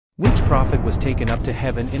Which prophet was taken up to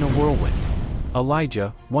heaven in a whirlwind?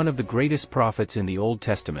 Elijah, one of the greatest prophets in the Old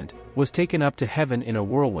Testament, was taken up to heaven in a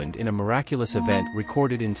whirlwind in a miraculous event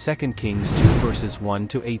recorded in 2 Kings 2 verses 1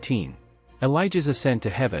 to 18. Elijah's ascent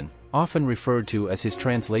to heaven, often referred to as his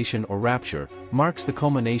translation or rapture, marks the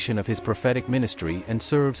culmination of his prophetic ministry and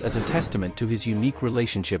serves as a testament to his unique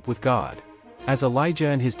relationship with God. As Elijah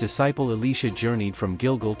and his disciple Elisha journeyed from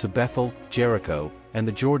Gilgal to Bethel, Jericho, and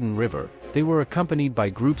the Jordan River, they were accompanied by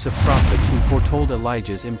groups of prophets who foretold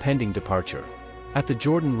Elijah's impending departure. At the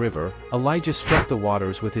Jordan River, Elijah struck the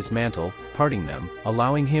waters with his mantle, parting them,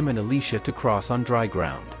 allowing him and Elisha to cross on dry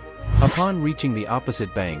ground. Upon reaching the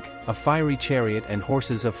opposite bank, a fiery chariot and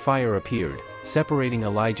horses of fire appeared, separating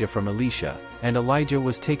Elijah from Elisha, and Elijah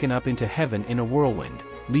was taken up into heaven in a whirlwind,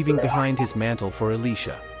 leaving behind his mantle for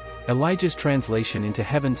Elisha. Elijah's translation into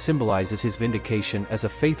heaven symbolizes his vindication as a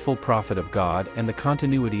faithful prophet of God and the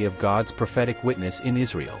continuity of God's prophetic witness in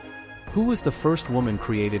Israel. Who was the first woman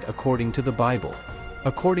created according to the Bible?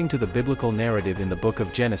 According to the biblical narrative in the book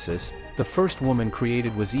of Genesis, the first woman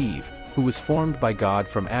created was Eve, who was formed by God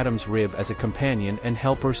from Adam's rib as a companion and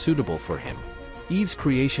helper suitable for him. Eve's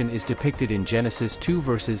creation is depicted in Genesis 2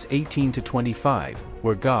 verses 18 to 25,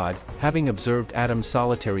 where God, having observed Adam's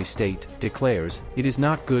solitary state, declares, "It is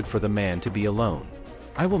not good for the man to be alone.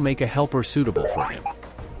 I will make a helper suitable for him."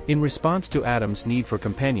 In response to Adam's need for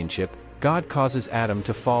companionship, God causes Adam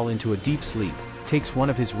to fall into a deep sleep, takes one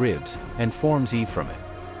of his ribs, and forms Eve from it.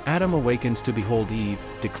 Adam awakens to behold Eve,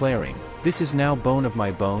 declaring, "This is now bone of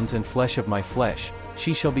my bones and flesh of my flesh,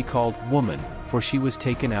 she shall be called woman, for she was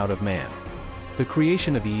taken out of man." The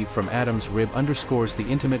creation of Eve from Adam's rib underscores the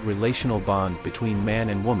intimate relational bond between man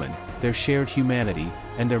and woman, their shared humanity,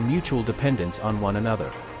 and their mutual dependence on one another.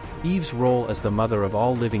 Eve's role as the mother of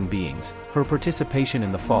all living beings, her participation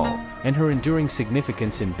in the fall, and her enduring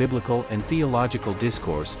significance in biblical and theological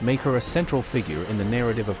discourse make her a central figure in the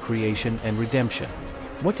narrative of creation and redemption.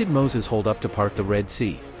 What did Moses hold up to part the Red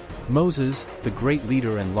Sea? Moses, the great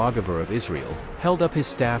leader and lawgiver of Israel, held up his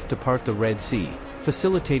staff to part the Red Sea,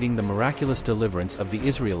 facilitating the miraculous deliverance of the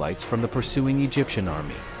Israelites from the pursuing Egyptian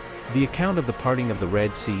army. The account of the parting of the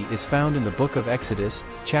Red Sea is found in the book of Exodus,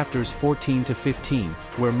 chapters 14 to 15,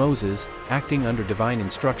 where Moses, acting under divine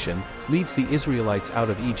instruction, leads the Israelites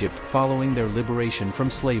out of Egypt following their liberation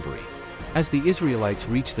from slavery. As the Israelites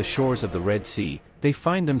reach the shores of the Red Sea, they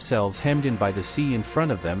find themselves hemmed in by the sea in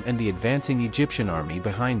front of them and the advancing Egyptian army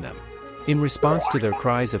behind them. In response to their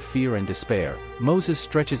cries of fear and despair, Moses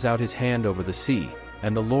stretches out his hand over the sea,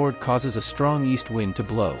 and the Lord causes a strong east wind to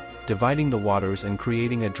blow, dividing the waters and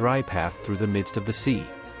creating a dry path through the midst of the sea.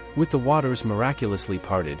 With the waters miraculously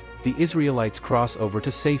parted, the Israelites cross over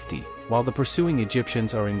to safety, while the pursuing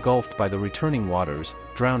Egyptians are engulfed by the returning waters,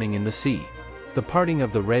 drowning in the sea. The parting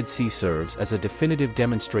of the Red Sea serves as a definitive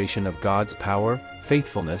demonstration of God's power,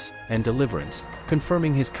 faithfulness, and deliverance,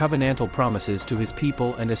 confirming his covenantal promises to his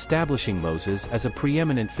people and establishing Moses as a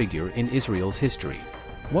preeminent figure in Israel's history.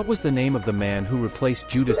 What was the name of the man who replaced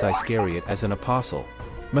Judas Iscariot as an apostle?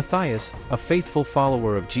 Matthias, a faithful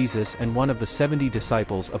follower of Jesus and one of the 70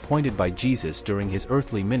 disciples appointed by Jesus during his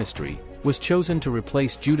earthly ministry, was chosen to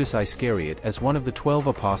replace Judas Iscariot as one of the 12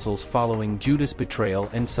 apostles following Judas' betrayal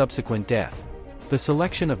and subsequent death. The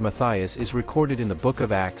selection of Matthias is recorded in the book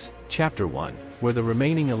of Acts, chapter 1, where the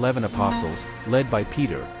remaining 11 apostles, led by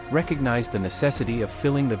Peter, recognized the necessity of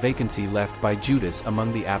filling the vacancy left by Judas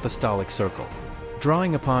among the apostolic circle.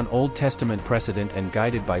 Drawing upon Old Testament precedent and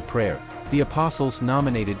guided by prayer, the apostles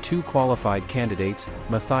nominated two qualified candidates,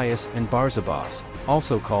 Matthias and Barsabas,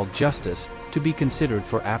 also called Justus, to be considered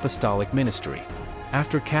for apostolic ministry.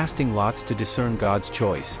 After casting lots to discern God's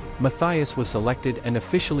choice, Matthias was selected and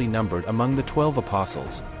officially numbered among the 12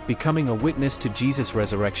 apostles, becoming a witness to Jesus'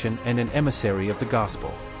 resurrection and an emissary of the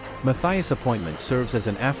gospel. Matthias' appointment serves as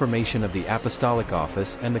an affirmation of the apostolic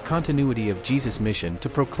office and the continuity of Jesus' mission to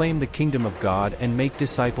proclaim the kingdom of God and make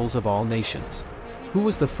disciples of all nations. Who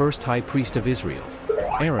was the first high priest of Israel?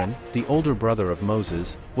 Aaron, the older brother of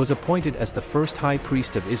Moses, was appointed as the first high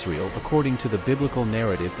priest of Israel according to the biblical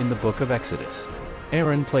narrative in the book of Exodus.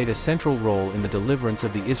 Aaron played a central role in the deliverance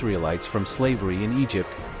of the Israelites from slavery in Egypt,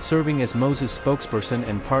 serving as Moses' spokesperson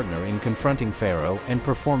and partner in confronting Pharaoh and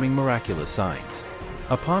performing miraculous signs.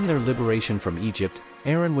 Upon their liberation from Egypt,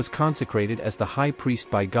 Aaron was consecrated as the high priest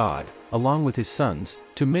by God, along with his sons,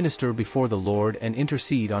 to minister before the Lord and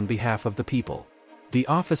intercede on behalf of the people. The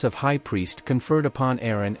office of high priest conferred upon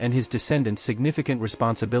Aaron and his descendants significant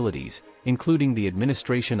responsibilities, including the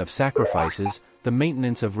administration of sacrifices, the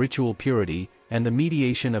maintenance of ritual purity, and the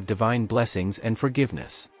mediation of divine blessings and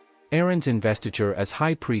forgiveness. Aaron's investiture as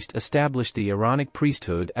high priest established the Aaronic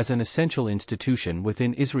priesthood as an essential institution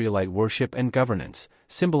within Israelite worship and governance,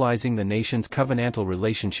 symbolizing the nation's covenantal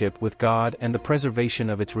relationship with God and the preservation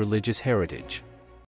of its religious heritage.